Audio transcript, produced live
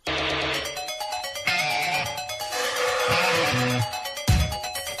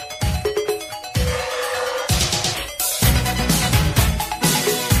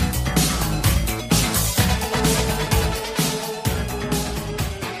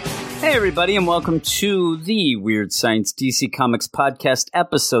Hey, everybody, and welcome to the Weird Science DC Comics Podcast,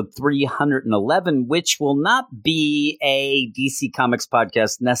 episode 311, which will not be a DC Comics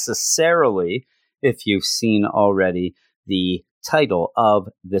podcast necessarily, if you've seen already the title of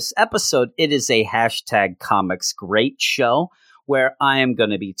this episode. It is a hashtag Comics Great show where I am going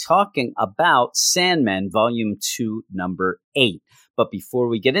to be talking about Sandman Volume 2, Number 8. But before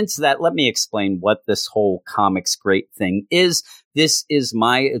we get into that, let me explain what this whole Comics Great thing is. This is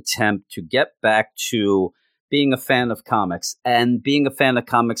my attempt to get back to being a fan of comics, and being a fan of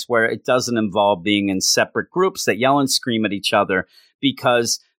comics where it doesn't involve being in separate groups that yell and scream at each other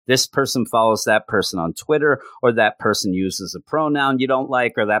because this person follows that person on Twitter, or that person uses a pronoun you don't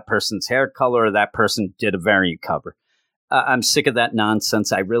like, or that person's hair color, or that person did a variant cover. I'm sick of that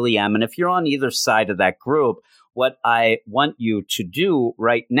nonsense. I really am. And if you're on either side of that group, what I want you to do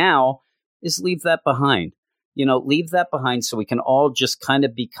right now is leave that behind. Leave that behind so we can all just kind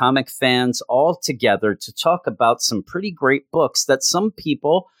of be comic fans all together to talk about some pretty great books that some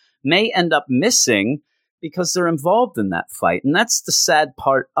people may end up missing because they're involved in that fight. And that's the sad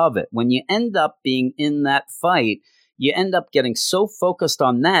part of it. When you end up being in that fight, you end up getting so focused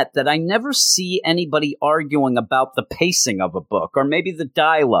on that I never see anybody arguing about the pacing of a book, or maybe the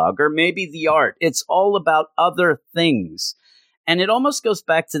dialogue, or maybe the art. It's all about other things. And it almost goes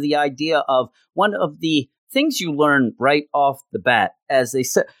back to the idea of one of the things you learn right off the bat, as they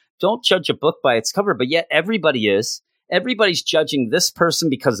said, don't judge a book by its cover, but yet everybody is. Everybody's judging this person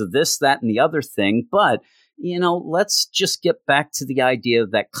because of this, that, and the other thing. But, let's just get back to the idea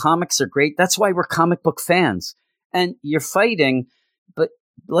that comics are great. That's why we're comic book fans. And you're fighting, but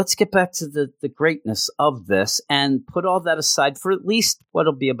let's get back to the greatness of this and put all that aside for at least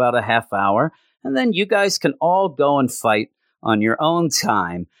what'll be about a half hour. And then you guys can all go and fight on your own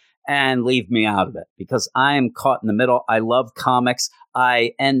time and leave me out of it, because I am caught in the middle. I love comics.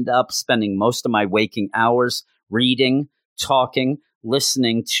 I end up spending most of my waking hours reading, talking,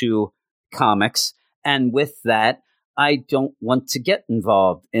 listening to comics. And with that, I don't want to get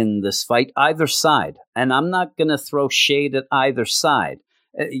involved in this fight, either side. And I'm not going to throw shade at either side.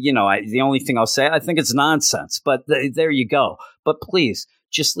 The only thing I'll say, I think it's nonsense. But there you go. But please,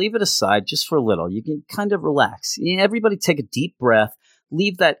 just leave it aside just for a little. You can kind of relax. Everybody take a deep breath.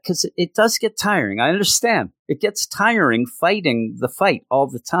 Leave that, because it does get tiring. I understand. It gets tiring fighting the fight all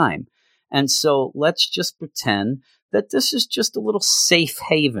the time. And so let's just pretend that this is just a little safe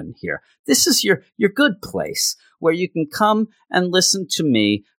haven here. This is your good place where you can come and listen to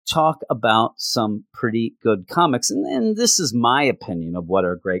me talk about some pretty good comics. And this is my opinion of what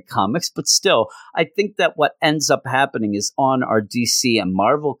are great comics. But still, I think that what ends up happening is on our DC and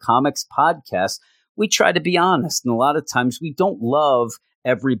Marvel Comics podcast, we try to be honest. And a lot of times we don't love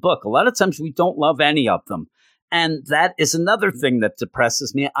every book. A lot of times we don't love any of them. And that is another thing that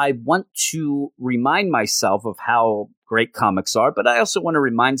depresses me. I want to remind myself of how great comics are, but I also want to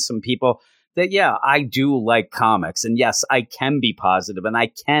remind some people that, yeah, I do like comics. And yes, I can be positive and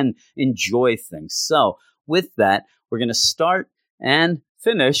I can enjoy things. So with that, we're going to start and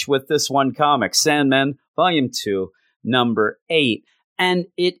finish with this one comic, Sandman, Volume 2, Number 8. And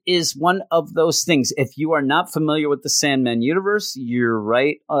it is one of those things. If you are not familiar with the Sandman universe, you're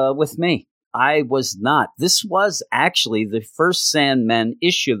right with me. I was not. This was actually the first Sandman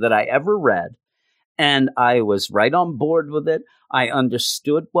issue that I ever read. And I was right on board with it. I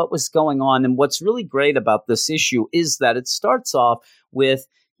understood what was going on. And what's really great about this issue is that it starts off with,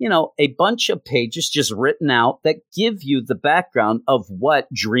 a bunch of pages just written out that give you the background of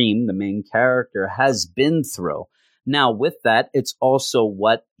what Dream, the main character, has been through. Now, with that, it's also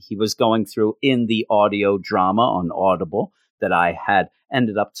what he was going through in the audio drama on Audible that I had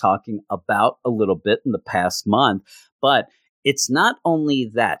ended up talking about a little bit in the past month. But it's not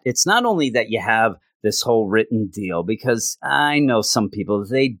only that. It's not only that you have this whole written deal, because I know some people,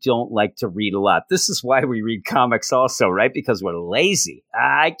 they don't like to read a lot. This is why we read comics also, right? Because we're lazy.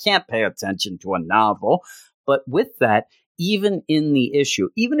 I can't pay attention to a novel. But with that, even in the issue,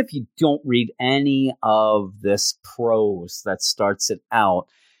 even if you don't read any of this prose that starts it out,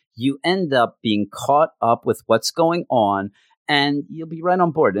 you end up being caught up with what's going on, and you'll be right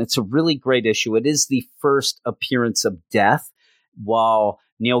on board. And it's a really great issue. It is the first appearance of Death. While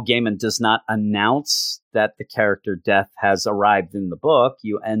Neil Gaiman does not announce that the character Death has arrived in the book,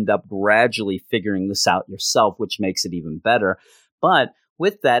 you end up gradually figuring this out yourself, which makes it even better. But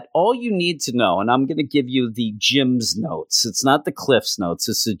with that, all you need to know, and I'm going to give you the Jim's notes. It's not the Cliff's notes.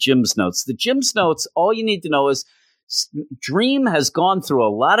 It's the Jim's notes. The Jim's notes, all you need to know is Dream has gone through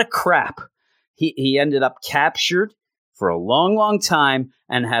a lot of crap. He ended up captured for a long, long time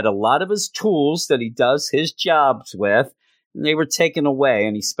and had a lot of his tools that he does his jobs with and they were taken away,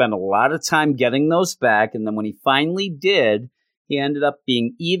 and he spent a lot of time getting those back. And then when he finally did, he ended up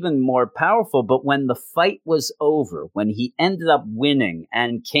being even more powerful. But when the fight was over, when he ended up winning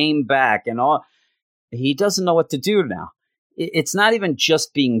and came back and all, he doesn't know what to do now. It's not even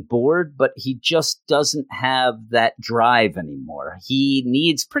just being bored, but he just doesn't have that drive anymore. He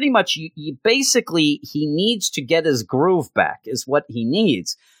needs pretty much, basically, he needs to get his groove back is what he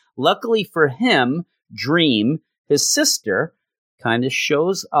needs. Luckily for him, Dream, his sister, kind of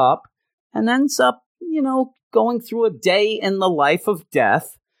shows up and ends up, going through a day in the life of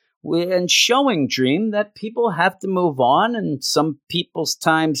Death and showing Dream that people have to move on, and some people's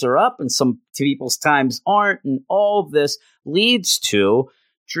times are up and some people's times aren't. And all this leads to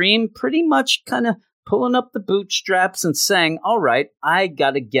Dream pretty much kind of pulling up the bootstraps and saying, all right, I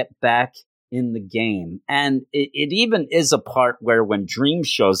got to get back in the game. And it even is a part where when Dream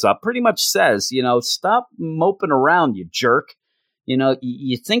shows up, pretty much says, stop moping around, you jerk.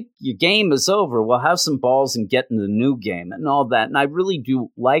 You think your game is over. Well, have some balls and get in the new game and all that. And I really do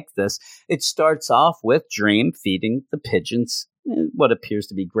like this. It starts off with Dream feeding the pigeons in what appears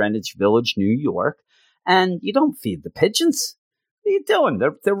to be Greenwich Village, New York. And you don't feed the pigeons. What are you doing?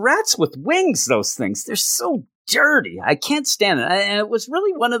 They're rats with wings, those things. They're so dirty. I can't stand it. And it was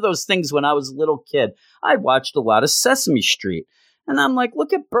really one of those things when I was a little kid. I watched a lot of Sesame Street. And I'm like,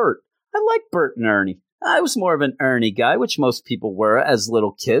 look at Bert. I like Bert and Ernie. I was more of an Ernie guy, which most people were as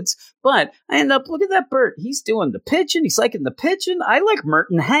little kids. But I end up, look at that Bert. He's doing the pigeon. He's liking the pigeon. I like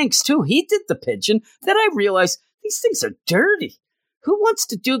Merton Hanks, too. He did the pigeon. Then I realized these things are dirty. Who wants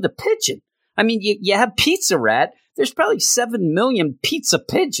to do the pigeon? I mean, you have Pizza Rat. There's probably 7 million pizza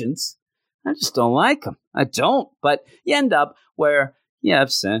pigeons. I just don't like them. I don't. But you end up where you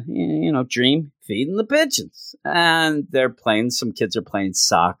have, Dream feeding the pigeons. And some kids are playing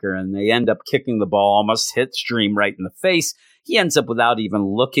soccer, and they end up kicking the ball, almost hits Dream right in the face. He ends up without even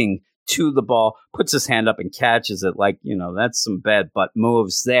looking to the ball, puts his hand up and catches it like, that's some bad butt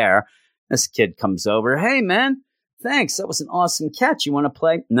moves there. This kid comes over. Hey, man, thanks. That was an awesome catch. You want to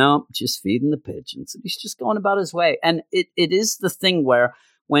play? No, just feeding the pigeons. He's just going about his way. And it is the thing where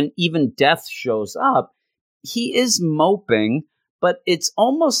when even Death shows up, he is moping, but it's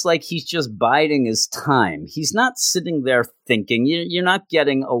almost like he's just biding his time. He's not sitting there thinking. You're not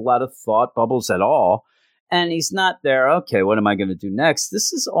getting a lot of thought bubbles at all. And he's not there, okay, what am I going to do next?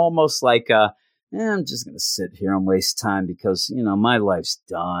 This is almost like I'm just going to sit here and waste time because, my life's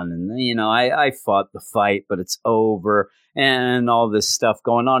done. And, I fought the fight, but it's over and all this stuff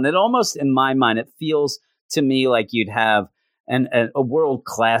going on. It almost, in my mind, it feels to me like you'd have a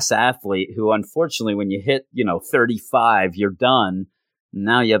world-class athlete who, unfortunately, when you hit, 35, you're done.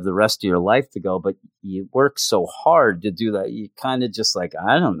 Now you have the rest of your life to go, but you work so hard to do that. You kind of just like,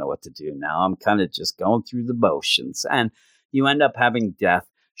 I don't know what to do now. I'm kind of just going through the motions. And you end up having Death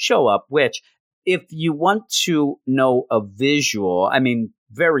show up, which if you want to know a visual, I mean,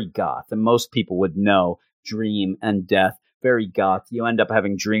 very goth, and most people would know Dream and Death, very goth. You end up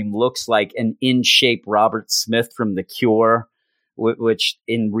having Dream looks like an in-shape Robert Smith from The Cure, which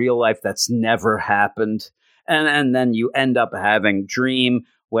in real life, that's never happened. And then you end up having Dream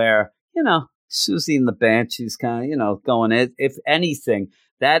where, Susie and the Banshees kind of, going, if anything,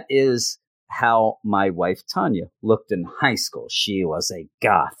 that is how my wife Tanya looked in high school. She was a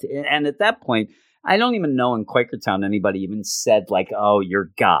goth. And at that point, I don't even know in Quakertown anybody even said like, oh,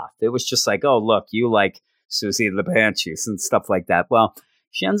 you're goth. It was just like, oh, look, you like Susie and the Banshees and stuff like that. Well,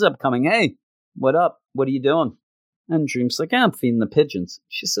 she ends up coming, hey, what up? What are you doing? And Dream's like, I'm feeding the pigeons.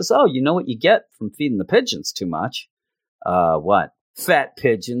 She says, oh, you know what you get from feeding the pigeons too much? What? Fat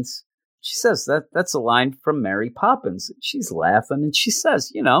pigeons. She says, that's a line from Mary Poppins. She's laughing, and she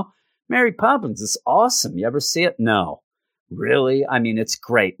says, Mary Poppins is awesome. You ever see it? No. Really? I mean, it's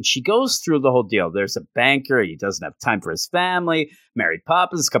great. And she goes through the whole deal. There's a banker. He doesn't have time for his family. Mary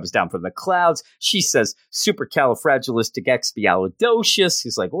Poppins comes down from the clouds. She says, supercalifragilisticexpialidocious.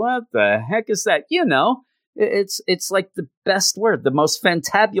 He's like, what the heck is that? It's like the best word, the most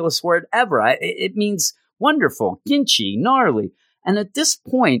fantabulous word ever. It means wonderful, ginchy, gnarly. And at this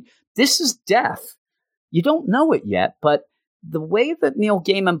point, this is Death. You don't know it yet, but the way that Neil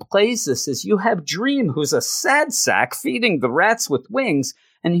Gaiman plays this is you have Dream, who's a sad sack feeding the rats with wings,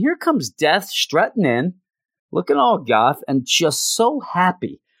 and here comes Death strutting in, looking all goth, and just so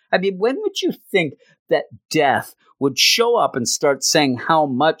happy. I mean, when would you think that Death would show up and start saying how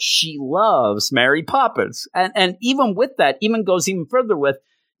much she loves Mary Poppins? And even with that, even goes even further with,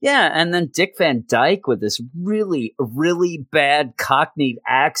 yeah, and then Dick Van Dyke with this really, really bad Cockney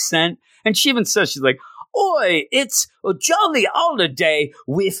accent. And she even says, she's like, oi, it's a jolly holiday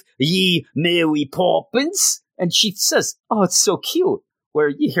with ye Mary Poppins. And she says, oh, it's so cute. Where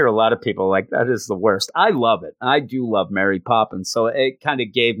you hear a lot of people like, that is the worst. I love it. I do love Mary Poppins. So it kind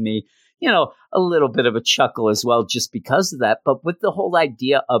of gave me, a little bit of a chuckle as well, just because of that. But with the whole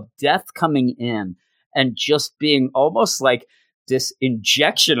idea of death coming in and just being almost like this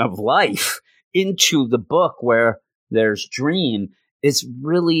injection of life into the book where there's dream is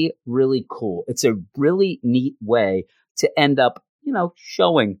really, really cool. It's a really neat way to end up,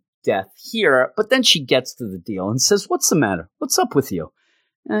 showing death here. But then she gets to the deal and says, what's the matter? What's up with you?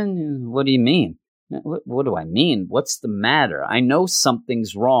 And what do you mean? What do I mean? What's the matter? I know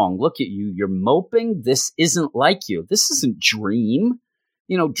something's wrong. Look at you. You're moping. This isn't like you. This isn't Dream.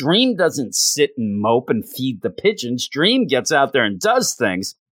 Dream doesn't sit and mope and feed the pigeons. Dream gets out there and does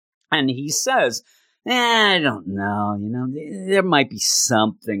things. And he says, I don't know. There might be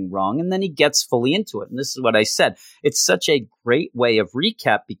something wrong. And then he gets fully into it. And this is what I said. It's such a great way of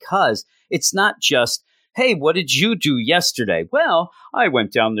recap because it's not just, hey, what did you do yesterday? Well, I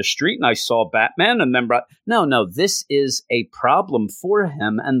went down the street and I saw Batman and then No, this is a problem for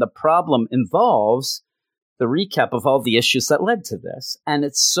him. And the problem involves the recap of all the issues that led to this. And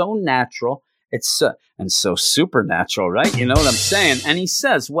it's so natural. It's so supernatural, right? You know what I'm saying? And he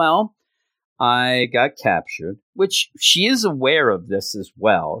says, well, I got captured, which she is aware of this as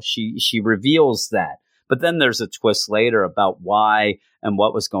well. She reveals that. But then there's a twist later about why and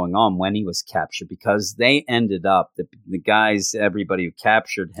what was going on when he was captured, because they ended up, the guys, everybody who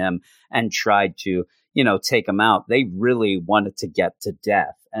captured him and tried to, take him out, they really wanted to get to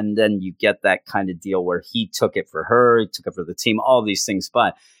death. And then you get that kind of deal where he took it for her, he took it for the team, all these things.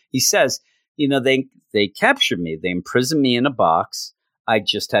 But he says, they captured me. They imprisoned me in a box. I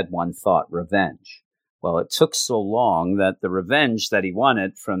just had one thought, revenge. Well, it took so long that the revenge that he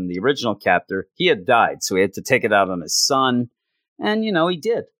wanted from the original captor, he had died. So he had to take it out on his son. And, he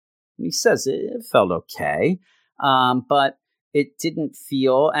did. And he says it felt okay. But it didn't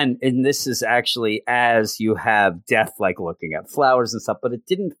feel, and this is actually as you have death, like looking at flowers and stuff, but it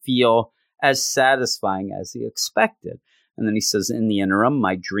didn't feel as satisfying as he expected. And then he says, in the interim,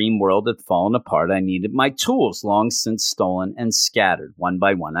 my dream world had fallen apart. I needed my tools, long since stolen and scattered. One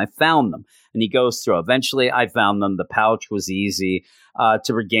by one, I found them. And he goes through. Eventually, I found them. The pouch was easy.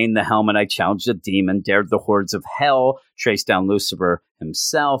 To regain the helmet, I challenged a demon, dared the hordes of hell, traced down Lucifer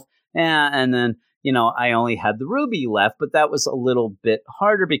himself. And then, I only had the ruby left, but that was a little bit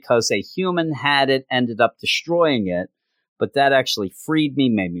harder because a human had it, ended up destroying it. But that actually freed me,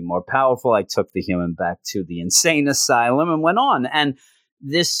 made me more powerful. I took the human back to the insane asylum and went on. And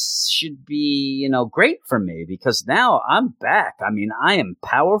this should be, great for me because now I'm back. I mean, I am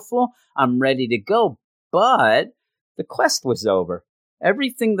powerful. I'm ready to go. But the quest was over.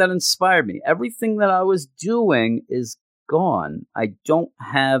 Everything that inspired me, everything that I was doing is gone. I don't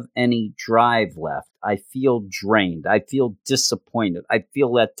have any drive left. I feel drained. I feel disappointed. I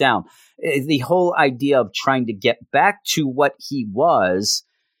feel let down. The whole idea of trying to get back to what he was,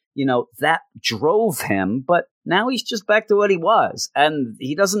 that drove him, but now he's just back to what he was, and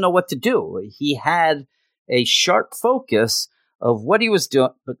he doesn't know what to do. He had a sharp focus of what he was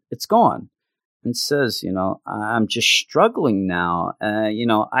doing, but it's gone. And says, I'm just struggling now.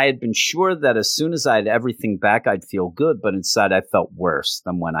 I had been sure that as soon as I had everything back, I'd feel good. But inside, I felt worse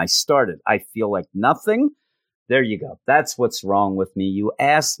than when I started. I feel like nothing. There you go. That's what's wrong with me. You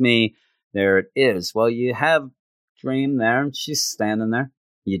asked me. There it is. Well, you have Dream there, and she's standing there.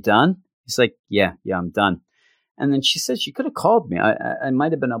 You done? He's like, yeah, I'm done. And then she says, you could have called me. I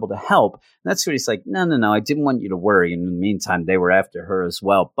might have been able to help. And that's what he's like, no. I didn't want you to worry. And in the meantime, they were after her as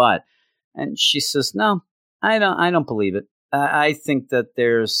well. And she says, no, I don't believe it. I think that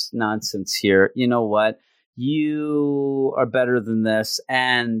there's nonsense here. You know what? You are better than this.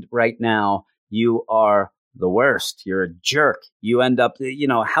 And right now you are the worst. You're a jerk. You end up,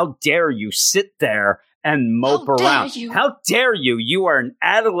 how dare you sit there and mope around? How dare you? You are an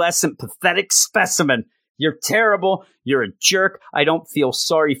adolescent, pathetic specimen. You're terrible. You're a jerk. I don't feel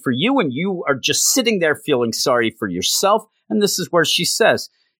sorry for you. And you are just sitting there feeling sorry for yourself. And this is where she says,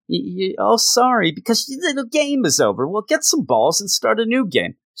 oh, sorry, because the game is over. Well, get some balls and start a new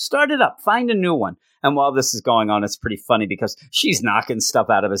game. Start it up. Find a new one. And while this is going on, it's pretty funny because she's knocking stuff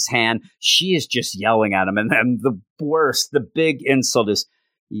out of his hand. She is just yelling at him. And then the worst, the big insult is,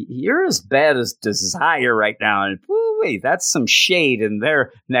 you're as bad as Desire right now. And wait, that's some shade in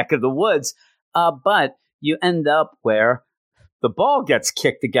their neck of the woods. But you end up where the ball gets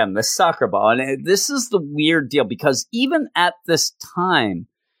kicked again, the soccer ball. And this is the weird deal because even at this time,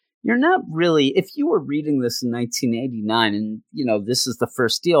 you're not really, if you were reading this in 1989 and, this is the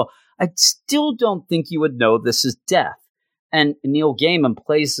first deal, I still don't think you would know this is death. And Neil Gaiman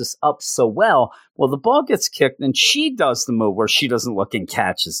plays this up so well. Well, the ball gets kicked and she does the move where she doesn't look and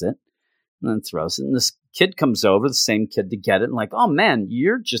catches it and then throws it. And this kid comes over, the same kid, to get it. And like, oh man,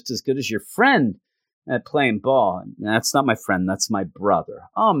 you're just as good as your friend at playing ball. And that's not my friend. That's my brother.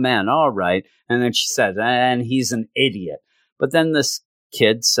 Oh man. All right. And then she said, and he's an idiot. But then this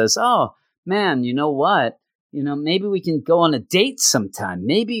kid says, oh man, you know what? Maybe we can go on a date sometime.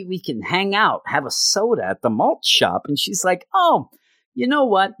 Maybe we can hang out, have a soda at the malt shop. And she's like, oh, you know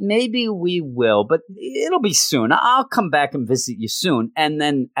what? Maybe we will, but it'll be soon. I'll come back and visit you soon. And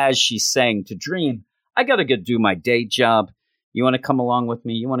then as she's saying to Dream, I got to go do my day job. You want to come along with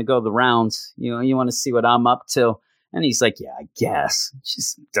me? You want to go the rounds? You want to see what I'm up to? And he's like, yeah, I guess.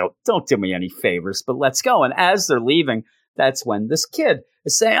 Just don't do me any favors, but let's go. And as they're leaving, that's when this kid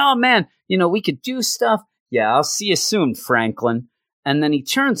is saying, oh man, we could do stuff. Yeah, I'll see you soon, Franklin. And then he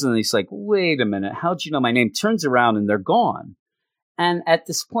turns and he's like, wait a minute, how'd you know my name? Turns around and they're gone. And at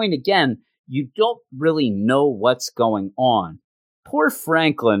this point, again, you don't really know what's going on. Poor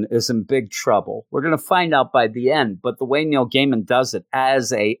Franklin is in big trouble. We're going to find out by the end, but the way Neil Gaiman does it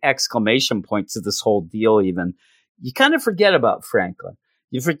as a exclamation point to this whole deal even, you kind of forget about Franklin.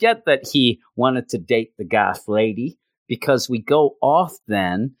 You forget that he wanted to date the goth lady because we go off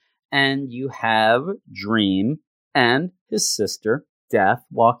then and you have Dream and his sister, Death,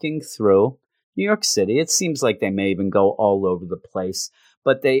 walking through New York City. It seems like they may even go all over the place,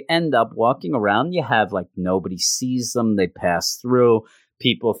 but they end up walking around. You have like nobody sees them. They pass through.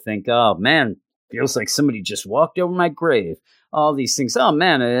 People think, oh man, feels like somebody just walked over my grave. All these things. Oh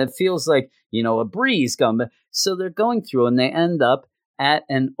man, it feels like, a breeze coming. So they're going through and they end up at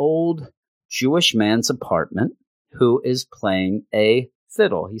an old Jewish man's apartment who is playing a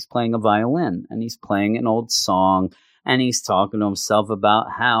fiddle. He's playing a violin and he's playing an old song and he's talking to himself about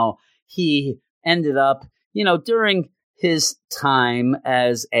how he ended up, during his time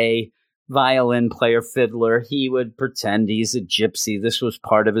as a violin player, fiddler, he would pretend he's a gypsy. This was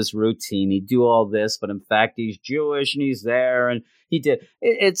part of his routine. He'd do all this, but in fact, he's Jewish and he's there and he did.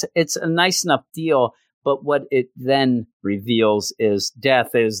 It's a nice enough deal. But what it then reveals is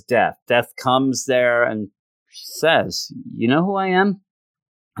death is death. Death comes there and says, you know who I am?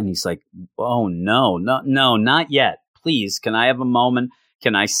 And he's like, oh, no, not yet. Please, can I have a moment?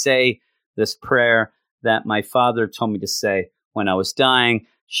 Can I say this prayer that my father told me to say when I was dying?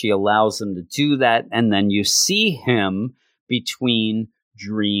 She allows him to do that. And then you see him between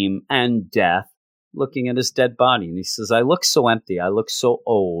Dream and Death looking at his dead body. And he says, I look so empty. I look so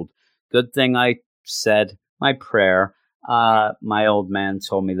old. Good thing I said my prayer. My old man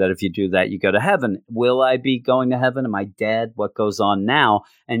told me that if you do that, you go to heaven. Will I be going to heaven? Am I dead? What goes on now?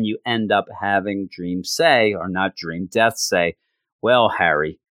 And you end up having Dream say, or not Dream, Death say, well,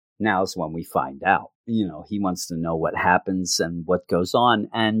 Harry, now's when we find out. He wants to know what happens and what goes on.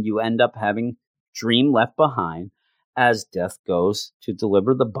 And you end up having Dream left behind as Death goes to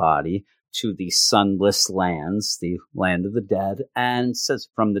deliver the body to the sunless lands, the land of the dead, and says,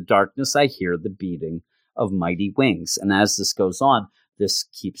 from the darkness I hear the beating of mighty wings. And as this goes on, this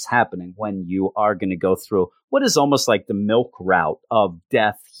keeps happening when you are going to go through what is almost like the milk route of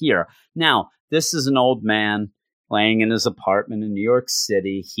death here. Now, this is an old man laying in his apartment in New York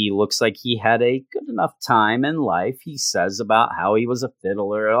City. He looks like he had a good enough time in life. He says about how he was a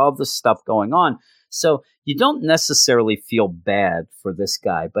fiddler, all this stuff going on. So you don't necessarily feel bad for this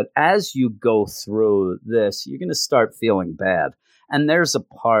guy. But as you go through this, you're going to start feeling bad. And there's a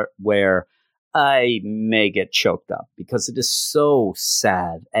part where I may get choked up because it is so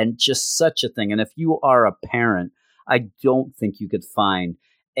sad and just such a thing. And if you are a parent, I don't think you could find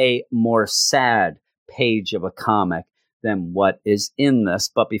a more sad page of a comic than what is in this.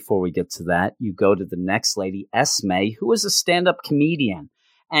 But before we get to that, you go to the next lady, Esme, who is a stand-up comedian,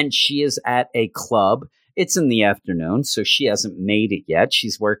 and she is at a club. It's in the afternoon, so she hasn't made it yet.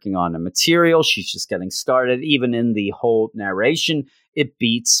 She's working on a material. She's just getting started. Even in the whole narration, it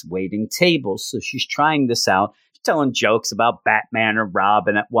beats waiting tables. So she's trying this out. She's telling jokes about Batman or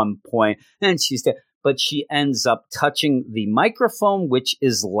Robin at one point, and but she ends up touching the microphone, which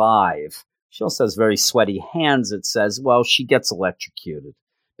is live. She also has very sweaty hands. It says, well, she gets electrocuted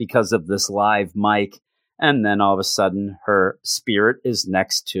because of this live mic. And then all of a sudden, her spirit is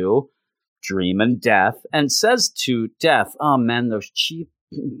next to Dream and Death and says to Death, oh man, those cheap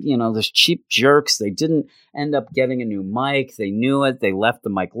jerks, they didn't end up getting a new mic. They knew it. They left the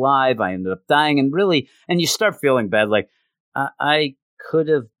mic live. I ended up dying. And you start feeling bad. Like, I could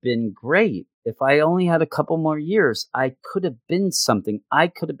have been great. If I only had a couple more years, I could have been something. I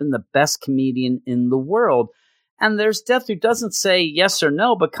could have been the best comedian in the world. And there's Death who doesn't say yes or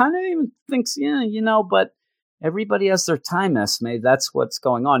no, but kind of even thinks, but everybody has their time, Esme. That's what's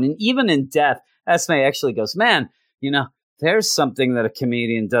going on. And even in death, Esme actually goes, man, there's something that a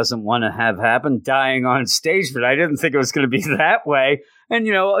comedian doesn't want to have happen, dying on stage, but I didn't think it was going to be that way. And,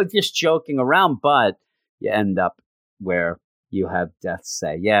 just joking around, but you end up where you have death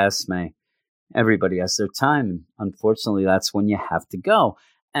say, yeah, Esme, everybody has their time. Unfortunately, that's when you have to go.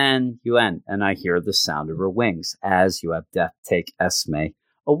 And you end, and I hear the sound of her wings as you have death take Esme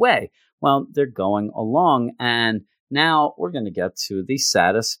away. Well, they're going along, and now we're going to get to the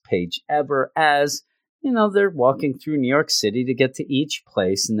saddest page ever as, they're walking through New York City to get to each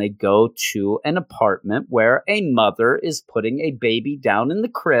place, and they go to an apartment where a mother is putting a baby down in the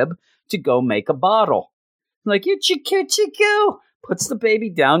crib to go make a bottle. Like, you chicka, puts the baby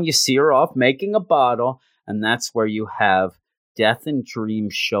down, you see her off making a bottle, and that's where you have Death and Dream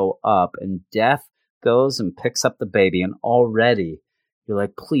show up, and Death goes and picks up the baby, and already you're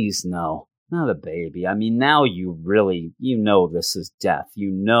like, please, no, not a baby. I mean, now you really, this is Death.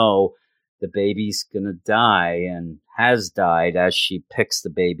 The baby's going to die and has died as she picks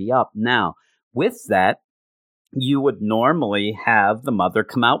the baby up. Now, with that, you would normally have the mother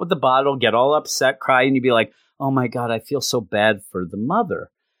come out with the bottle, get all upset, cry, and you'd be like, oh my God, I feel so bad for the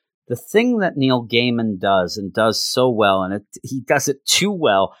mother. The thing that Neil Gaiman does and does so well, and he does it too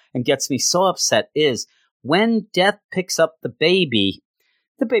well and gets me so upset, is when Death picks up the baby's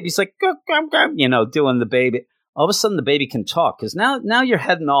like, doing the baby. All of a sudden, the baby can talk because now you're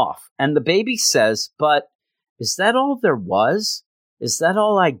heading off. And the baby says, but is that all there was? Is that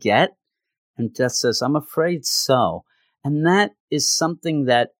all I get? And Death says, I'm afraid so. And that is something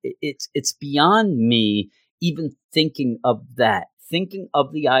that it's beyond me even thinking of that, thinking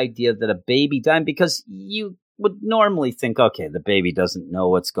of the idea that a baby died, because you would normally think, okay, the baby doesn't know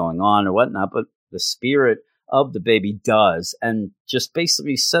what's going on or whatnot, but the spirit of the baby does, and just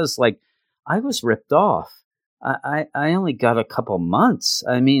basically says, like, I was ripped off. I only got a couple months.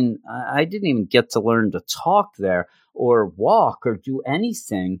 I mean, I didn't even get to learn to talk there or walk or do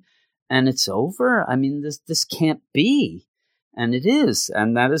anything, and it's over. I mean, this can't be. And it is.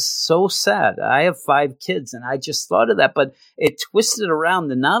 And that is so sad. I have 5 kids, and I just thought of that. But it twisted around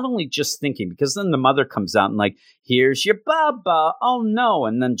to not only just thinking, because then the mother comes out and like, here's your baba. Oh, no.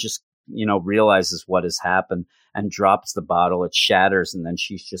 And then just, realizes what has happened and drops the bottle. It shatters. And then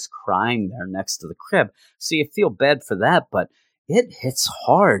she's just crying there next to the crib. So you feel bad for that. But it hits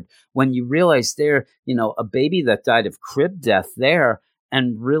hard when you realize there, a baby that died of crib death there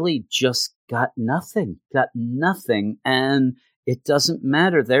and really just got nothing. And it doesn't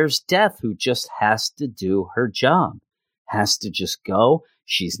matter. There's Death, who just has to do her job, has to just go.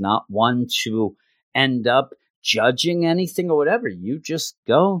 She's not one to end up judging anything or whatever. You just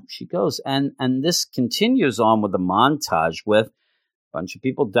go. She goes. And this continues on with a montage with a bunch of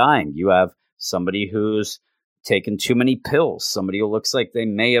people dying. You have somebody who's taken too many pills, somebody who looks like they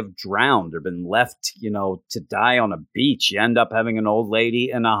may have drowned or been left, to die on a beach. You end up having an old lady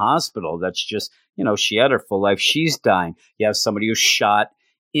in a hospital that's just, she had her full life. She's dying. You have somebody who's shot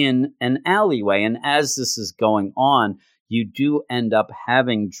in an alleyway. And as this is going on, you do end up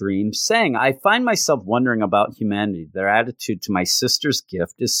having Dream saying, I find myself wondering about humanity. Their attitude to my sister's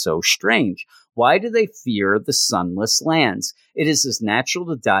gift is so strange. Why do they fear the sunless lands? It is as natural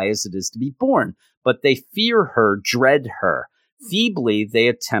to die as it is to be born, but they fear her, dread her. Feebly, they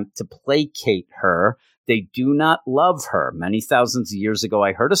attempt to placate her. They do not love her. Many thousands of years ago,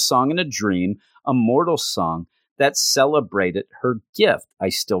 I heard a song in a dream, a mortal song that celebrated her gift. I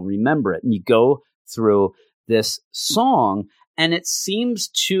still remember it. And you go through this song, and it seems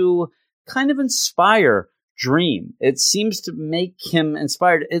to kind of inspire Dream. It seems to make him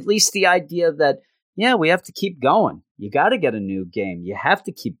inspired, at least the idea that, yeah, we have to keep going. You got to get a new game. You have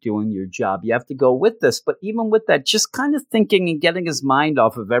to keep doing your job. You have to go with this. But even with that, just kind of thinking and getting his mind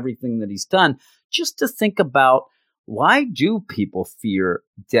off of everything that he's done, just to think about, why do people fear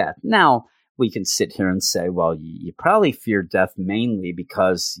death? Now, we can sit here and say, well, you probably fear death mainly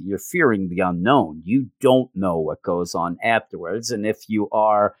because you're fearing the unknown. You don't know what goes on afterwards. And if you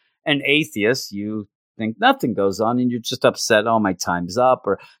are an atheist, you think nothing goes on and you're just upset, oh, my time's up.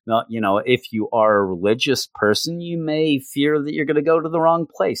 Or, if you are a religious person, you may fear that you're going to go to the wrong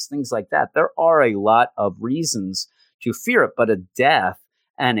place, things like that. There are a lot of reasons to fear it, but a death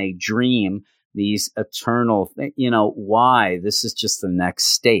and a dream, these eternal, why? This is just the next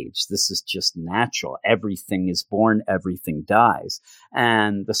stage. This is just natural. Everything is born, everything dies.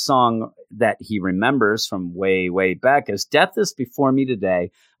 And the song that he remembers from way, way back is, death is before me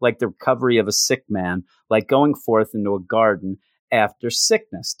today, like the recovery of a sick man, like going forth into a garden after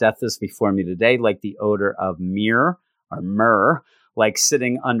sickness. Death is before me today, like the odor of myrrh, like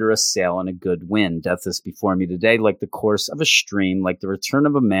sitting under a sail in a good wind. Death is before me today, like the course of a stream, like the return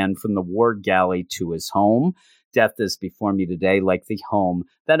of a man from the war galley to his home. Death is before me today, like the home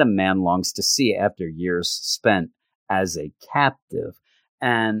that a man longs to see after years spent as a captive.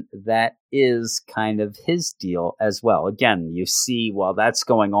 And that is kind of his deal as well. Again, you see, while that's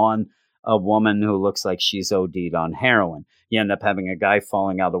going on, a woman who looks like she's OD'd on heroin. You end up having a guy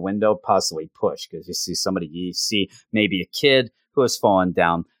falling out the window, possibly pushed, because you see maybe a kid who has fallen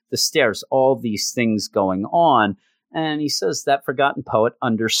down the stairs. All these things going on. And he says that forgotten poet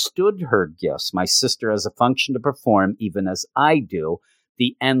understood her gifts. My sister has a function to perform, even as I do.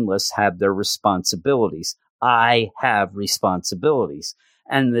 The endless have their responsibilities. I have responsibilities.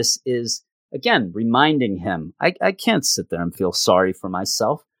 And this is, again, reminding him, I can't sit there and feel sorry for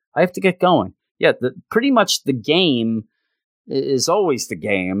myself. I have to get going. Yeah, pretty much the game is always the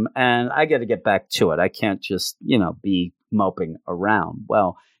game, and I got to get back to it. I can't just, be moping around.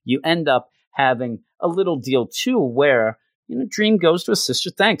 Well, you end up having a little deal, too, where, Dream goes to his sister.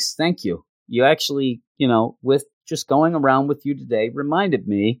 Thank you. You actually, with just going around with you today, reminded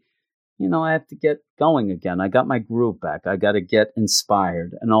me, I have to get going again. I got my groove back. I got to get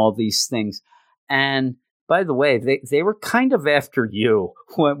inspired and all these things. And by the way, they were kind of after you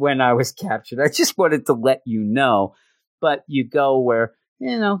when I was captured. I just wanted to let you know. But you go where,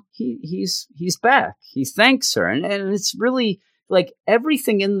 he's back. He thanks her. And it's really like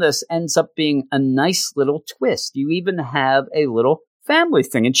everything in this ends up being a nice little twist. You even have a little family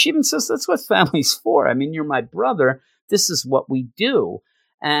thing. And she even says, that's what family's for. I mean, you're my brother. This is what we do.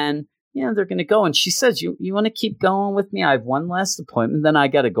 And they're going to go. And she says, you want to keep going with me? I have one last appointment, then I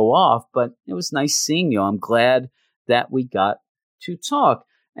got to go off. But it was nice seeing you. I'm glad that we got to talk.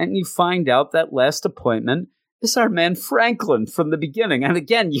 And you find out that last appointment is our man Franklin from the beginning. And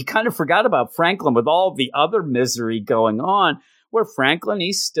again, you kind of forgot about Franklin with all the other misery going on, where Franklin,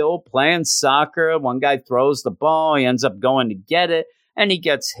 he's still playing soccer. One guy throws the ball. He ends up going to get it, and he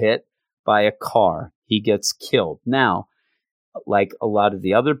gets hit by a car. He gets killed. Now, like a lot of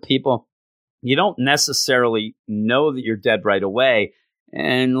the other people, you don't necessarily know that you're dead right away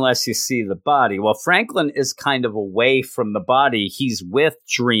unless you see the body. Well, Franklin is kind of away from the body. He's with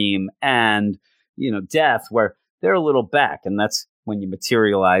Dream and, Death, where they're a little back. And that's when you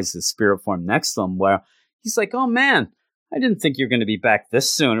materialize the spirit form next to him, where he's like, oh man, I didn't think you're going to be back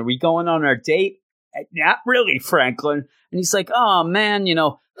this soon. Are we going on our date? Not really, Franklin. And he's like, oh man,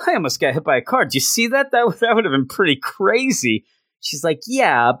 I almost got hit by a car. Did you see that? That would have been pretty crazy. She's like,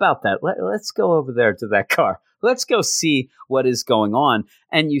 yeah, about that. Let's go over there to that car. Let's go see what is going on.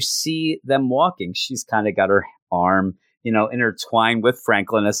 And you see them walking. She's kind of got her arm, intertwined with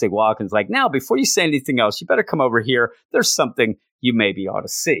Franklin as they walk. And it's like, now, before you say anything else, you better come over here. There's something you maybe ought to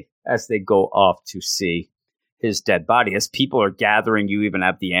see, as they go off to see his dead body. As people are gathering, you even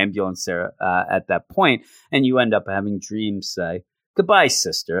have the ambulance there at that point, and you end up having Dream say, goodbye,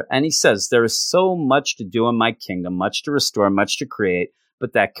 sister. And he says, there is so much to do in my kingdom, much to restore, much to create,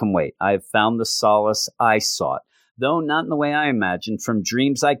 but that can wait. I have found the solace I sought, though not in the way I imagined. From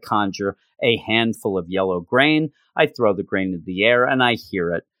dreams I conjure a handful of yellow grain. I throw the grain into the air, and I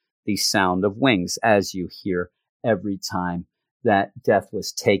hear it, the sound of wings, as you hear every time that Death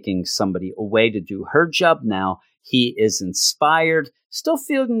was taking somebody away to do her job. Now he is inspired, still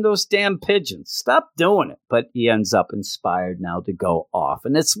feeling those damn pigeons. Stop doing it. But he ends up inspired now to go off.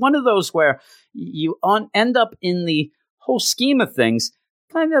 And it's one of those where you end up in the whole scheme of things,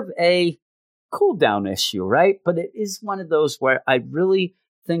 kind of a cool down issue, right? But it is one of those where I really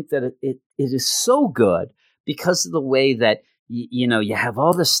think that it is so good because of the way that, you have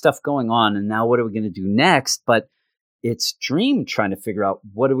all this stuff going on. And now what are we going to do next? But it's Dream trying to figure out,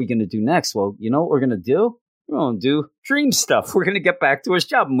 what are we going to do next? Well, you know what we're going to do? We're going to do Dream stuff. We're going to get back to his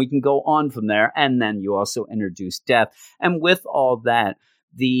job, and we can go on from there. And then you also introduce Death. And with all that,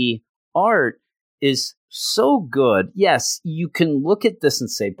 the art is so good. Yes, you can look at this and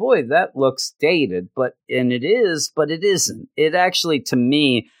say, boy, that looks dated. And it is, but it isn't. It actually, to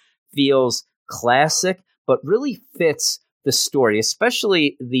me, feels classic, but really fits the story,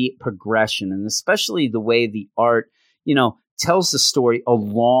 especially the progression, and especially the way the art tells the story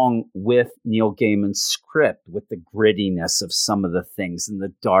along with Neil Gaiman's script, with the grittiness of some of the things and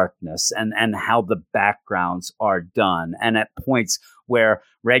the darkness and how the backgrounds are done. And at points where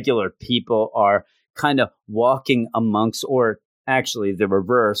regular people are kind of walking amongst, or actually the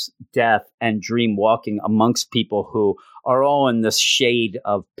reverse, Death and Dream walking amongst people who are all in this shade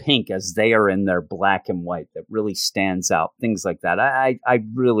of pink as they are in their black and white, that really stands out, things like that. I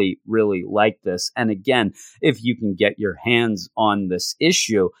really, really like this. And again, if you can get your hands on this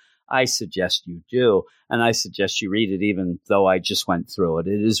issue, I suggest you do. And I suggest you read it, even though I just went through it.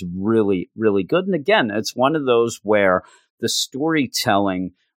 It is really, really good. And again, it's one of those where the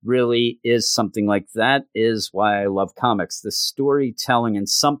storytelling really is something like that is why I love comics. The storytelling and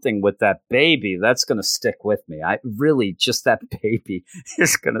something with that baby, that's going to stick with me. Just that baby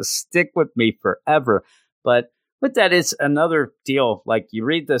is going to stick with me forever. But with that, it's another deal. Like, you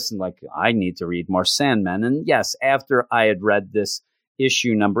read this and like, I need to read more Sandman. And yes, after I had read this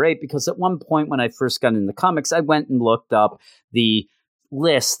issue number 8, because at one point when I first got into comics, I went and looked up the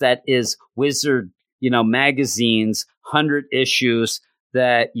list that is Wizard, magazine's 100 issues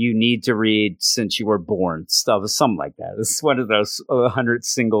that you need to read since you were born, something like that. It's one of those 100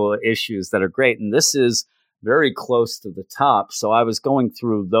 single issues that are great. And this is very close to the top. So I was going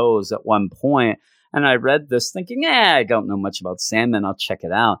through those at one point, and I read this thinking, I don't know much about Sandman. I'll check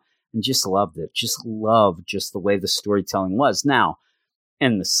it out. And just loved it. Just loved the way the storytelling was. Now,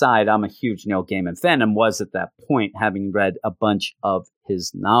 in the side, I'm a huge Neil Gaiman fan and was at that point, having read a bunch of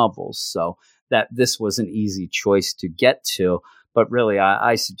his novels. So that this was an easy choice to get to. But really,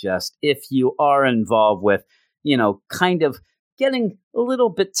 I suggest if you are involved with, kind of getting a little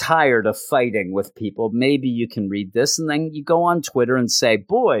bit tired of fighting with people, maybe you can read this and then you go on Twitter and say,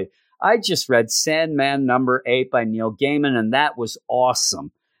 boy, I just read Sandman number 8 by Neil Gaiman, and that was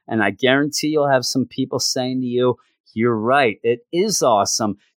awesome. And I guarantee you'll have some people saying to you, you're right, it is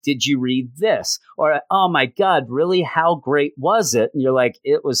awesome. Did you read this? Or, oh my God, really? How great was it? And you're like,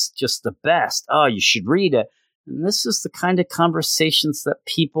 it was just the best. Oh, you should read it. And this is the kind of conversations that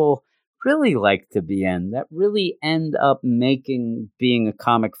people really like to be in, that really end up making being a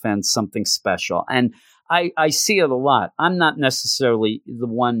comic fan something special. And I see it a lot. I'm not necessarily the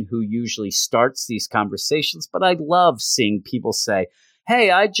one who usually starts these conversations, but I love seeing people say,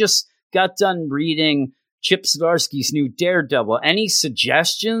 hey, I just got done reading Chip Zdarsky's new Daredevil. Any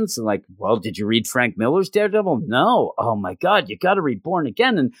suggestions? And like, well, did you read Frank Miller's Daredevil? No. Oh my God, you got to read Born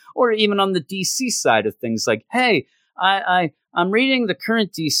Again. And or even on the DC side of things, like, hey, I'm reading the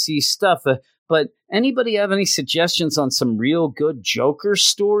current DC stuff, but anybody have any suggestions on some real good Joker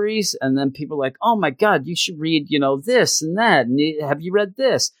stories? And then people are like, oh my God, you should read, this and that. And have you read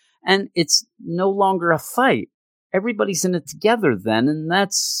this? And it's no longer a fight. Everybody's in it together then, and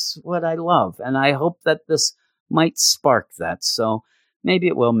that's what I love. And I hope that this might spark that. So maybe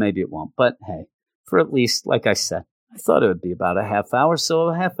it will, maybe it won't. But hey, for at least, like I said, I thought it would be about a half hour. So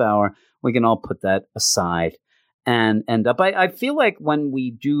a half hour, we can all put that aside and end up. I feel like when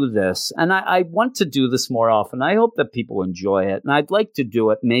we do this, and I want to do this more often, I hope that people enjoy it. And I'd like to do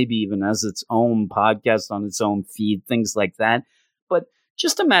it maybe even as its own podcast on its own feed, things like that. But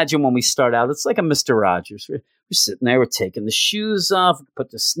just imagine when we start out, it's like a Mr. Rogers. We're sitting there, we're taking the shoes off,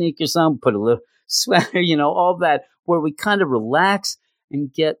 put the sneakers on, put a little sweater, all that, where we kind of relax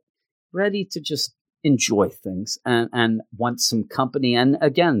and get ready to just enjoy things and want some company. And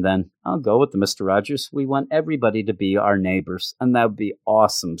again, then I'll go with the Mr. Rogers. We want everybody to be our neighbors, and that would be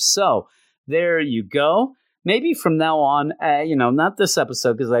awesome. So there you go. Maybe from now on, not this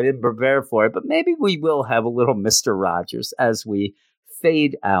episode because I didn't prepare for it, but maybe we will have a little Mr. Rogers as we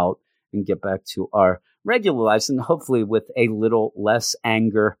fade out and get back to our regular lives, and hopefully with a little less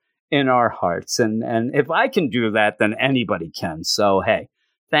anger in our hearts. And if I can do that, then anybody can. So, hey,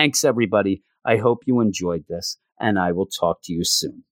 thanks everybody. I hope you enjoyed this, and I will talk to you soon.